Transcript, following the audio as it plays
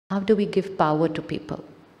How do we give power to people?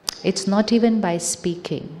 It's not even by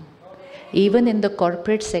speaking. Even in the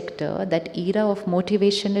corporate sector, that era of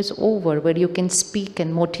motivation is over, where you can speak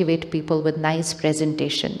and motivate people with nice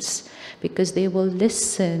presentations, because they will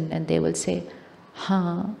listen and they will say,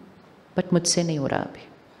 हाँ, but मुझसे नहीं हो रहा अभी.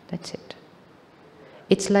 That's it.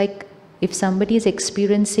 It's like if somebody is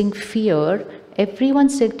experiencing fear, everyone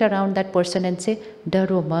sit around that person and say,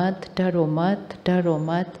 डरो मत, डरो मत, डरो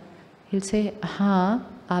मत. He'll say, हाँ,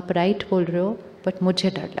 आप right बोल रहे हो, but मुझे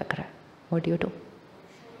डर लग रहा है. What do you do?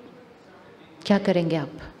 क्या करेंगे आप?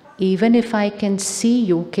 Even if I can see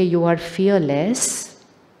you कि you are fearless,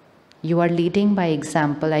 you are leading by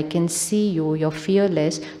example, I can see you, you're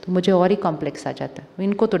fearless, तो मुझे और ही कॉम्प्लेक्स आ जाता है.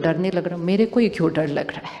 इनको तो डर नहीं लग रहा, मेरे को ही क्यों डर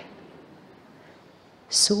लग रहा है?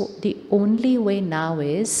 So the only way now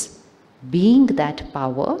is being that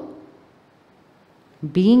power,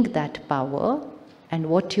 and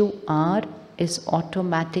what you are is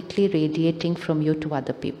automatically radiating from you to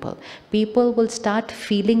other people. People will start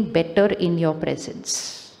feeling better in your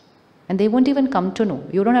presence. And they won't even come to know.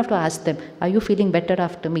 You don't have to ask them, are you feeling better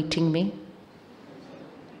after meeting me?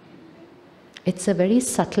 It's a very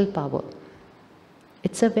subtle power.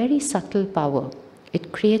 It's a very subtle power.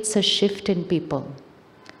 It creates a shift in people.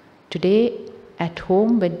 Today, at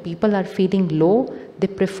home, when people are feeling low, they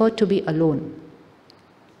prefer to be alone.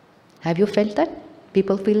 Have you felt that?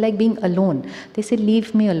 People feel like being alone. They say,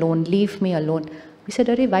 leave me alone, leave me alone. We said,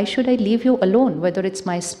 Arey, why should I leave you alone? Whether it's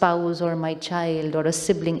my spouse or my child or a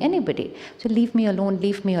sibling, anybody. So leave me alone,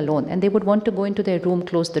 leave me alone. And they would want to go into their room,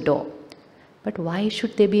 close the door. But why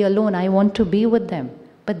should they be alone? I want to be with them.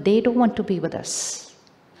 But they don't want to be with us.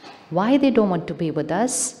 Why they don't want to be with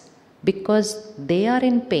us? Because they are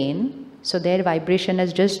in pain. So their vibration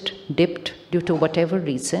has just dipped due to whatever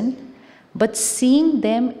reason. But seeing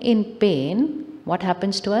them in pain, what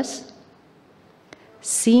happens to us?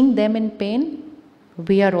 Seeing them in pain,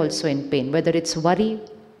 we are also in pain. Whether it's worry,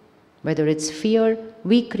 whether it's fear,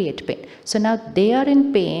 we create pain. So now they are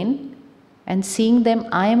in pain, and seeing them,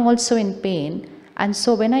 I am also in pain. And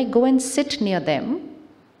so when I go and sit near them,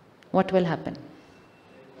 what will happen?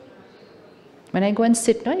 When I go and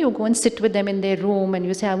sit, no, you go and sit with them in their room and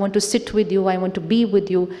you say, I want to sit with you, I want to be with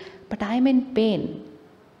you, but I am in pain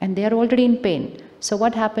and they are already in pain. So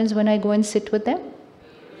what happens when I go and sit with them?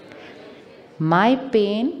 My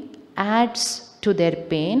pain adds to their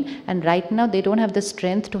pain, and right now they don't have the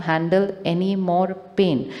strength to handle any more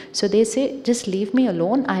pain. So they say, just leave me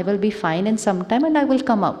alone, I will be fine in some time and I will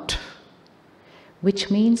come out.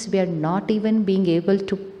 Which means we are not even being able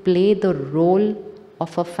to play the role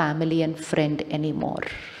of a family and friend anymore.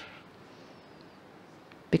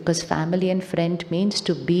 Because family and friend means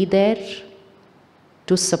to be there,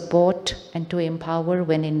 to support and to empower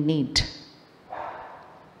when in need.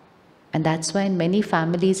 And that's why in many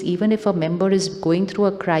families, even if a member is going through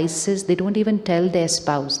a crisis, they don't even tell their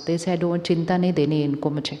spouse. They say, I don't chinta nahi deni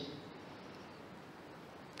inko mujhe.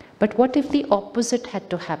 But what if the opposite had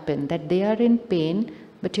to happen? That they are in pain,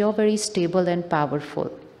 but you're very stable and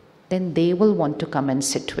powerful. Then they will want to come and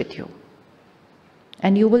sit with you.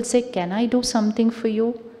 And you will say, can I do something for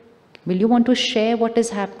you? Will you want to share what is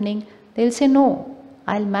happening? They'll say, no,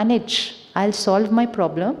 I'll manage. I'll solve my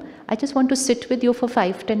problem. I just want to sit with you for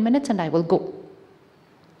 5-10 minutes and I will go.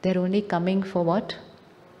 They're only coming for what?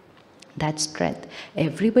 That strength.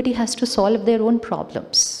 Everybody has to solve their own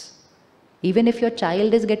problems. Even if your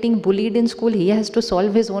child is getting bullied in school, he has to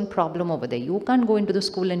solve his own problem over there. You can't go into the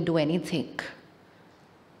school and do anything.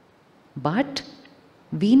 But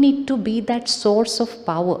we need to be that source of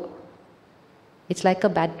power. It's like a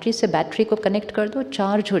battery. Se battery ko connect kar do,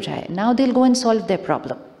 charge ho jaye. Now they'll go and solve their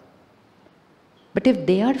problem. But if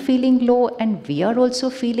they are feeling low and we are also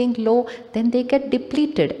feeling low, then they get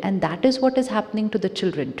depleted. And that is what is happening to the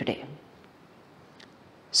children today.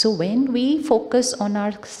 So when we focus on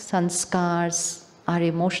our sanskars, our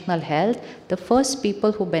emotional health, the first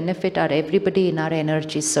people who benefit are everybody in our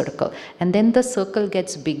energy circle. And then the circle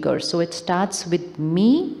gets bigger. So it starts with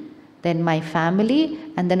me, then my family,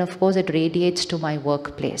 and then of course it radiates to my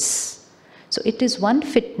workplace. So it is one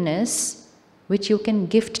fitness which you can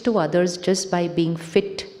gift to others just by being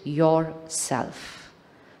fit yourself.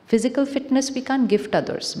 Physical fitness we can't gift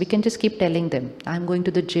others. We can just keep telling them, I'm going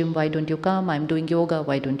to the gym, why don't you come? I'm doing yoga,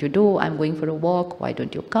 why don't you do? I'm going for a walk, why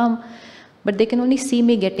don't you come? But they can only see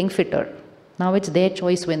me getting fitter. Now it's their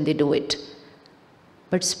choice when they do it.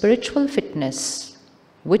 But spiritual fitness,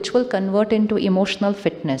 which will convert into emotional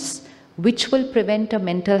fitness, which will prevent a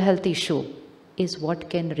mental health issue, is what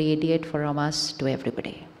can radiate from us to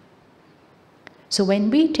everybody. So when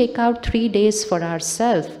we take out 3 days for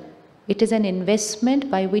ourselves, It is an investment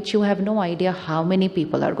by which you have no idea how many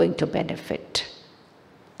people are going to benefit.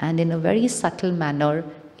 And in a very subtle manner,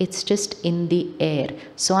 it's just in the air.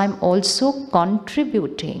 So I'm also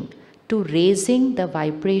contributing to raising the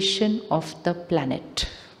vibration of the planet.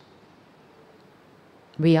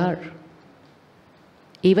 We are.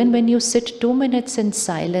 Even when you sit 2 minutes in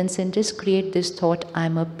silence and just create this thought,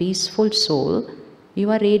 I'm a peaceful soul, you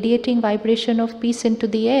are radiating vibration of peace into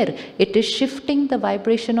the air. It is shifting the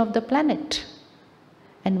vibration of the planet.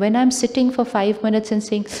 And when I'm sitting for 5 minutes and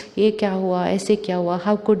saying, ye kya hua, aise kya hua,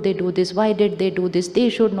 how could they do this, why did they do this, they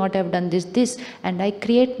should not have done this, and I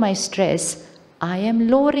create my stress, I am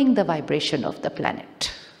lowering the vibration of the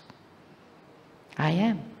planet. I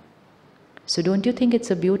am. So don't you think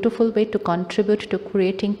it's a beautiful way to contribute to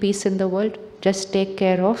creating peace in the world? Just take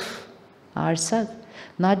care of ourselves.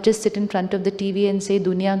 Not just sit in front of the TV and say,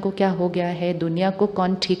 दुनिया को क्या हो गया है, दुनिया को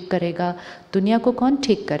कौन ठीक करेगा, दुनिया को कौन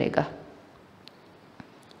ठीक करेगा?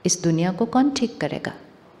 इस दुनिया को कौन ठीक करेगा?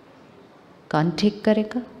 कौन ठीक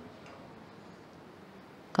करेगा?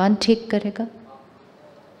 कौन ठीक करेगा?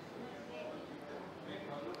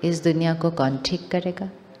 इस दुनिया को कौन ठीक करेगा?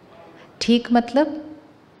 ठीक मतलब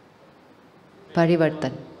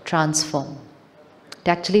परिवर्तन, ट्रांसफॉर्म.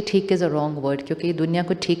 एक्चुअली ठीक इज़ अ रॉन्ग वर्ड, क्योंकि ये दुनिया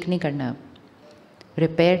को ठीक नहीं करना है,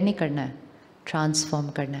 रिपेयर नहीं करना है, ट्रांसफॉर्म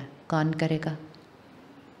करना है. कौन करेगा?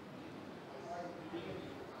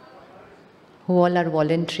 Who all are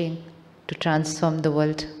volunteering to transform the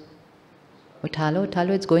world? उठा लो,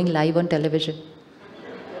 it's going live on television.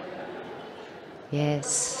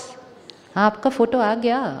 Yes. आपका फोटो आ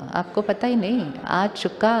गया, आपको पता ही नहीं, आ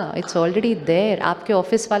चुका, इट्स ऑलरेडी देयर. आपके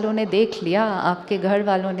ऑफिस वालों ने देख लिया, आपके घर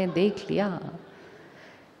वालों ने देख लिया.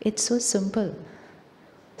 It's so simple.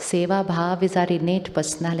 Seva bhav is our innate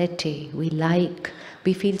personality. We like,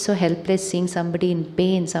 we feel so helpless seeing somebody in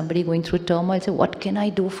pain, somebody going through turmoil. Say, what can I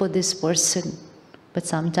do for this person? But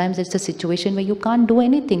sometimes it's a situation where you can't do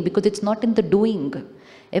anything because it's not in the doing.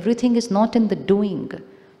 Everything is not in the doing.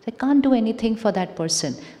 I can't do anything for that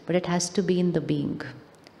person, but it has to be in the being.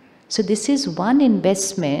 So this is one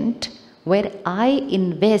investment where I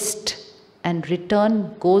invest and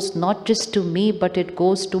return goes not just to me, but it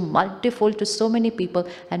goes to multifold to so many people.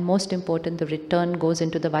 And most important, the return goes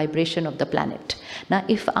into the vibration of the planet. Now,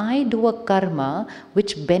 if I do a karma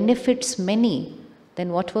which benefits many, then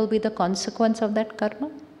what will be the consequence of that karma?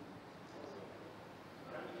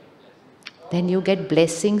 Then you get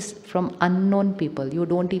blessings from unknown people, you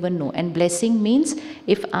don't even know. And blessing means,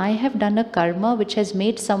 if I have done a karma which has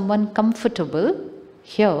made someone comfortable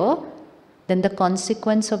here, then the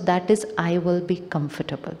consequence of that is I will be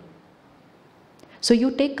comfortable. So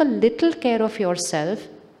you take a little care of yourself,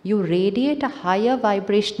 you radiate a higher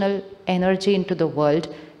vibrational energy into the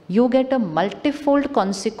world, you get a multifold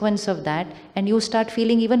consequence of that, and you start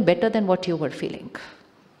feeling even better than what you were feeling.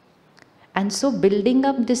 And so building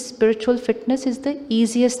up this spiritual fitness is the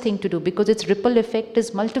easiest thing to do because its ripple effect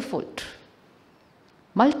is multifold.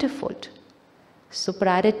 Multifold. So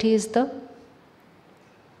priority is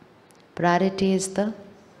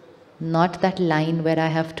not that line where I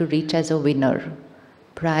have to reach as a winner.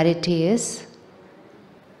 Priority is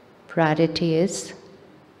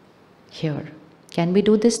here. Can we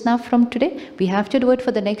do this now from today? We have to do it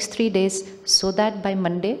for the next 3 days so that by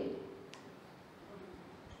Monday,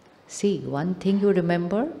 see, one thing you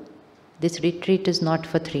remember, this retreat is not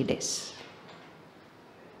for 3 days.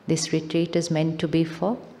 This retreat is meant to be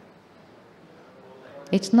for,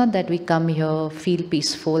 it's not that we come here, feel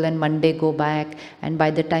peaceful and Monday go back, and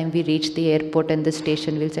by the time we reach the airport and the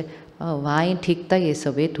station, we'll say, oh, why ठीक था ये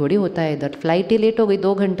सब, ये थोड़ी होता है इधर, flight ही late हो गई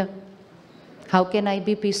 2 घंटा. How can I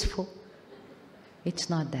be peaceful? It's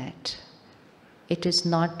not that. It is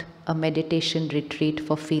not a meditation retreat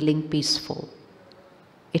for feeling peaceful.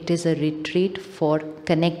 It is a retreat for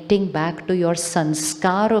connecting back to your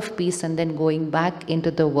sanskar of peace and then going back into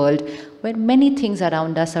the world where many things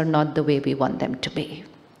around us are not the way we want them to be.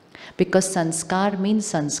 Because sanskar means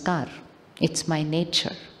sanskar. It's my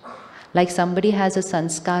nature. Like somebody has a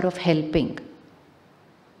sanskar of helping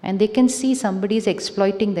and they can see somebody is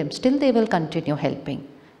exploiting them, still they will continue helping.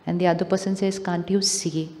 And the other person says, can't you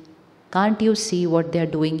see? Can't you see what they are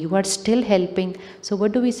doing? You are still helping. So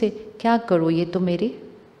what do we say? क्या करो, ये तो मेरी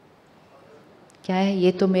क्या है,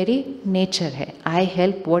 ये तो मेरी nature है. I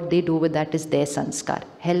help, what they do with that is their sanskar.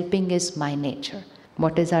 Helping is my nature.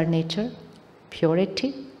 What is our nature?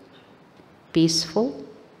 Purity, peaceful,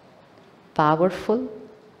 powerful,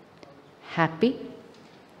 happy,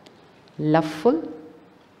 loveful,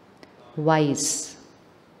 wise.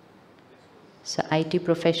 So IT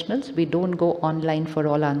professionals, we don't go online for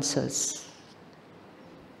all answers.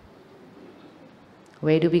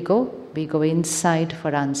 Where do we go? We go inside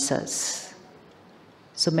for answers.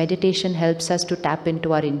 So meditation helps us to tap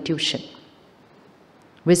into our intuition,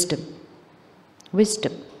 wisdom,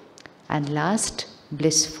 wisdom. And last,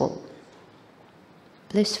 blissful,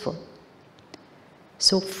 blissful.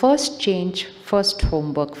 So first change, first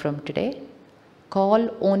homework from today, call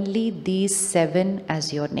only these 7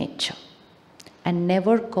 as your nature. And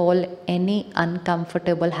never call any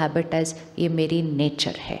uncomfortable habit as ये मेरी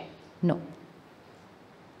nature है. No.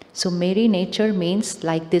 So मेरी nature means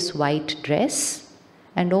like this white dress,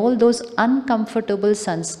 and all those uncomfortable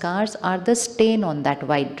sanskars are the stain on that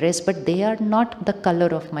white dress, but they are not the color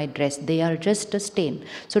of my dress. They are just a stain.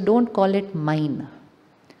 So don't call it mine.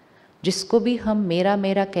 जिसको भी हम मेरा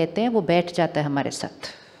मेरा कहते हैं वो बैठ जाता है हमारे साथ,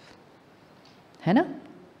 है ना?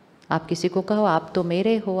 आप किसी को कहो आप तो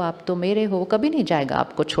मेरे हो, आप तो मेरे हो, वो कभी नहीं जाएगा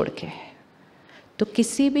आपको छोड़ के. तो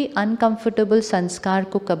किसी भी अनकंफर्टेबल संस्कार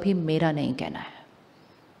को कभी मेरा नहीं कहना है.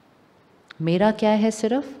 मेरा क्या है?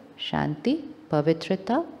 सिर्फ शांति,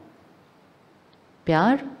 पवित्रता,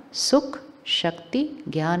 प्यार, सुख, शक्ति,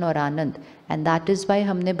 ज्ञान और आनंद. एंड दैट इज वाई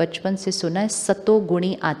हमने बचपन से सुना है सतो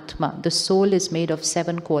गुणी आत्मा. The soul is made of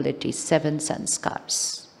 7 qualities, 7 संस्कार्स.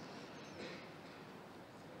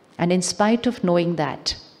 And in spite of knowing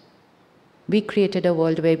that, we created a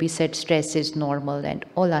world where we said stress is normal and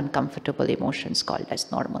all uncomfortable emotions called as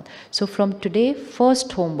normal. So from today,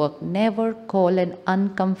 first homework, never call an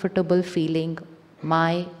uncomfortable feeling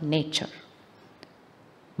my nature.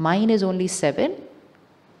 Mine is only 7,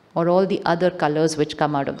 or all the other colors which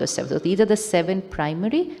come out of the 7. So these are the 7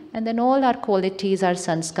 primary, and then all our qualities, our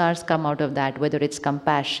sanskars come out of that, whether it's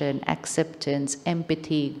compassion, acceptance,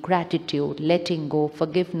 empathy, gratitude, letting go,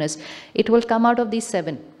 forgiveness. It will come out of these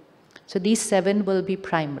 7. So these 7 will be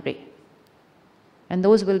primary, and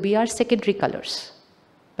those will be our secondary colors.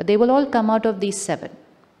 But they will all come out of these 7.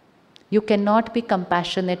 You cannot be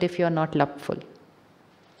compassionate if you're not loveful.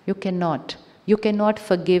 You cannot. You cannot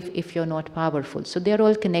forgive if you're not powerful. So they're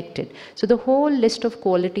all connected. So the whole list of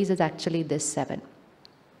qualities is actually this 7.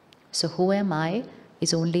 So who am I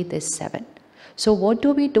is only this 7. So what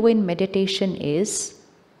do we do in meditation is,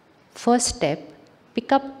 first step,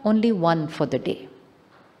 pick up only 1 for the day.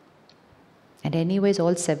 And anyways,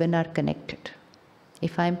 all 7 are connected.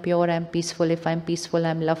 If I'm pure, I'm peaceful. If I'm peaceful,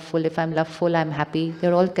 I'm loveful. If I'm loveful, I'm happy.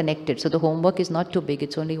 They're all connected. So the homework is not too big.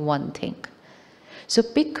 It's only 1 thing. So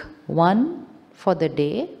pick 1 for the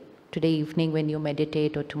day, today evening when you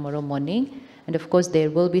meditate, or tomorrow morning. And of course,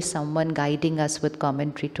 there will be someone guiding us with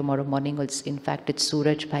commentary tomorrow morning. In fact, it's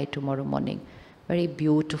Suraj Bhai tomorrow morning. Very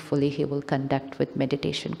beautifully he will conduct with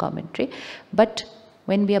meditation commentary. But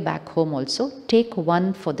when we are back home also, take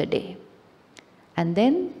 1 for the day. And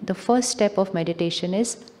then the first step of meditation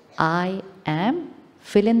is, I am,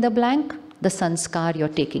 fill in the blank, the sanskar you're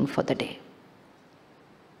taking for the day.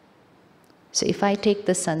 So if I take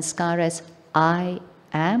the sanskar as, I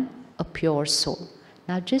am a pure soul.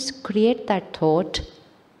 Now just create that thought,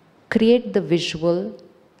 create the visual,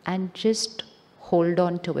 and just hold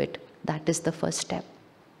on to it. That is the first step.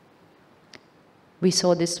 We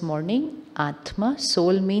saw this morning, Atma,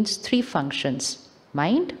 soul means 3 functions: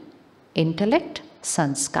 mind, intellect,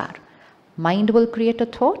 sanskar. Mind will create a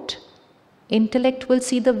thought, intellect will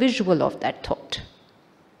see the visual of that thought,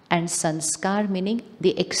 and sanskar meaning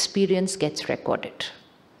the experience gets recorded.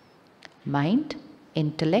 Mind,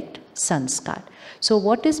 intellect, sanskar. So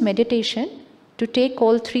what is meditation? To take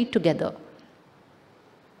all 3 together.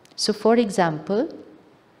 So for example,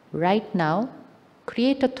 right now,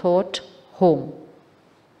 create a thought, home.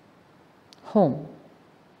 Home.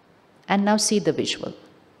 And now see the visual.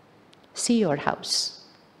 See your house.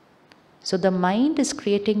 So the mind is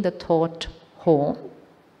creating the thought home,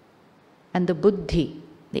 and the buddhi,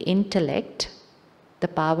 the intellect, the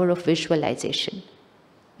power of visualization,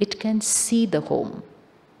 it can see the home,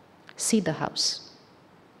 see the house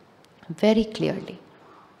very clearly.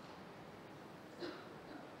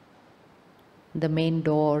 The main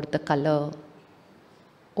door, the color,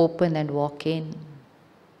 open and walk in.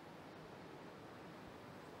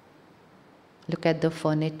 Look at the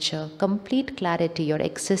furniture, complete clarity. You're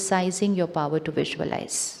exercising your power to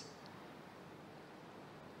visualize.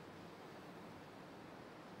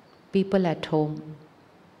 People at home.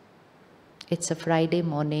 It's a Friday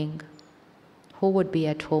morning. Who would be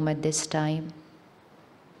at home at this time?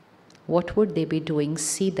 What would they be doing?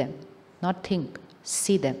 See them, not think,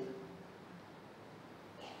 see them.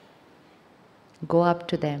 Go up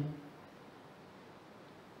to them.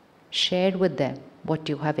 Share with them what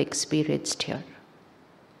you have experienced here.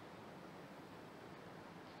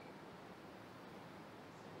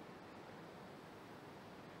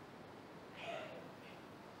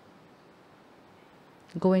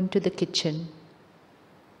 Go into the kitchen.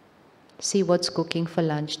 See what's cooking for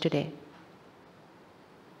lunch today.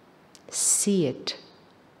 See it.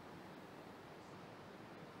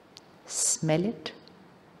 Smell it.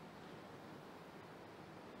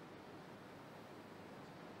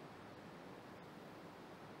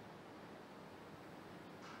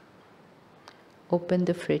 Open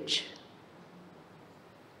the fridge.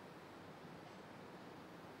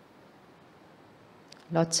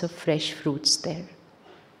 Lots of fresh fruits there.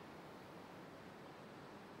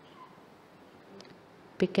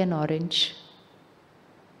 Pick an orange.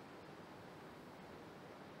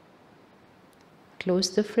 Close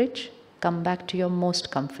the fridge. Come back to your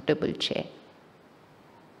most comfortable chair.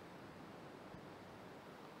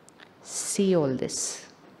 See all this.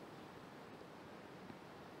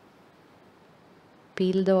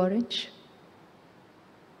 Peel the orange.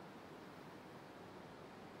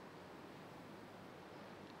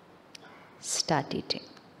 Start eating.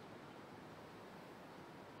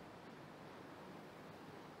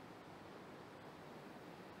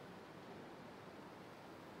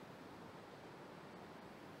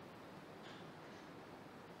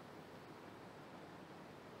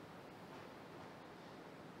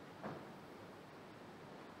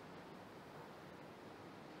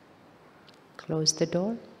 Close the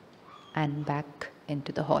door and back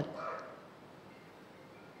into the hall.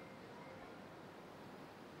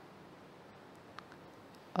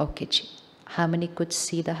 Okay, ji. How many could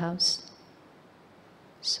see the house?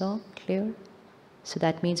 So clear? So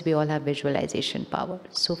that means we all have visualization power.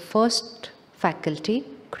 So first faculty,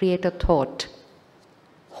 create a thought,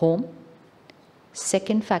 home.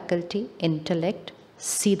 Second faculty, intellect,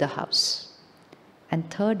 see the house. And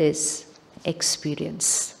third is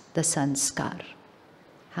experience, the sanskar.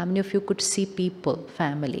 How many of you could see people,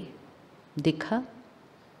 family? दिखा?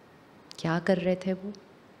 क्या कर रहे थे वो?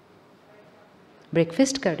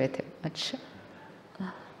 Breakfast कर रहे थे. अच्छा.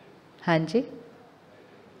 हाँ जी.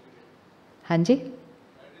 हाँ जी.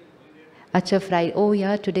 अच्छा, Friday. Oh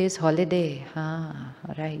yeah, today is holiday. हाँ,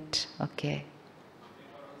 right. Okay.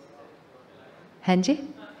 हाँ जी.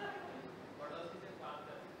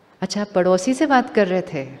 अच्छा, पड़ोसी से बात कर रहे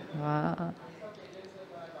थे. वाह.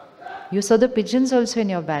 You saw the pigeons also in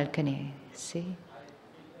your balcony. See?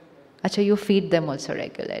 Acha, you feed them also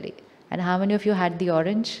regularly. And how many of you had the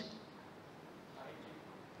orange?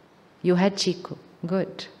 You had chiku.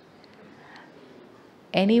 Good.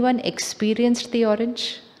 Anyone experienced the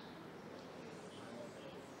orange?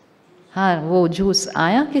 हाँ, वो juice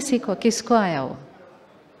आया किसी को? किसको आया वो?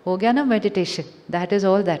 हो गया ना meditation. That is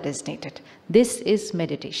all that is needed. This is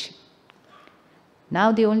meditation.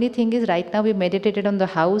 Now the only thing is, right now we meditated on the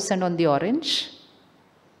house and on the orange.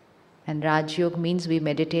 And Raj Yoga means we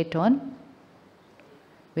meditate on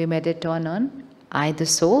I, the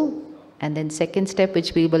soul. And then second step,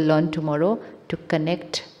 which we will learn tomorrow, to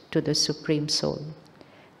connect to the Supreme Soul.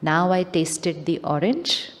 Now I tasted the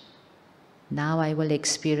orange. Now I will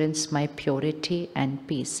experience my purity and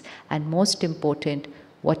peace. And most important,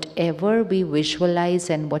 whatever we visualize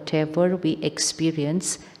and whatever we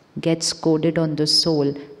experience gets coded on the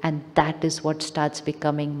soul, and that is what starts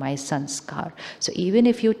becoming my sanskar. So even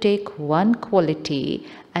if you take one quality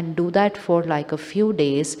and do that for like a few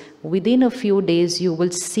days, within a few days you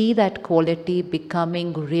will see that quality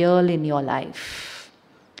becoming real in your life.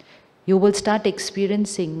 You will start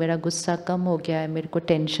experiencing, मेरा गुस्सा कम हो गया है, मेरे को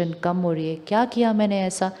tension कम हो रही है, क्या किया मैंने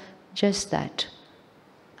ऐसा? Just that.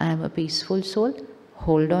 I am a peaceful soul.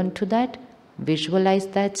 Hold on to that. Visualize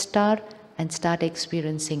that star and start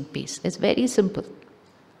experiencing peace. It's very simple.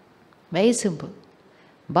 Very simple.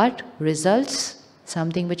 But results,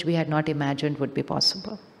 something which we had not imagined would be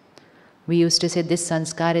possible. We used to say, this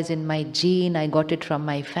sanskar is in my gene, I got it from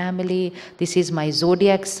my family, this is my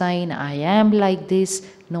zodiac sign, I am like this.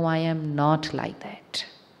 No, I am not like that.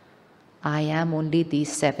 I am only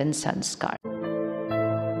these 7 sanskars.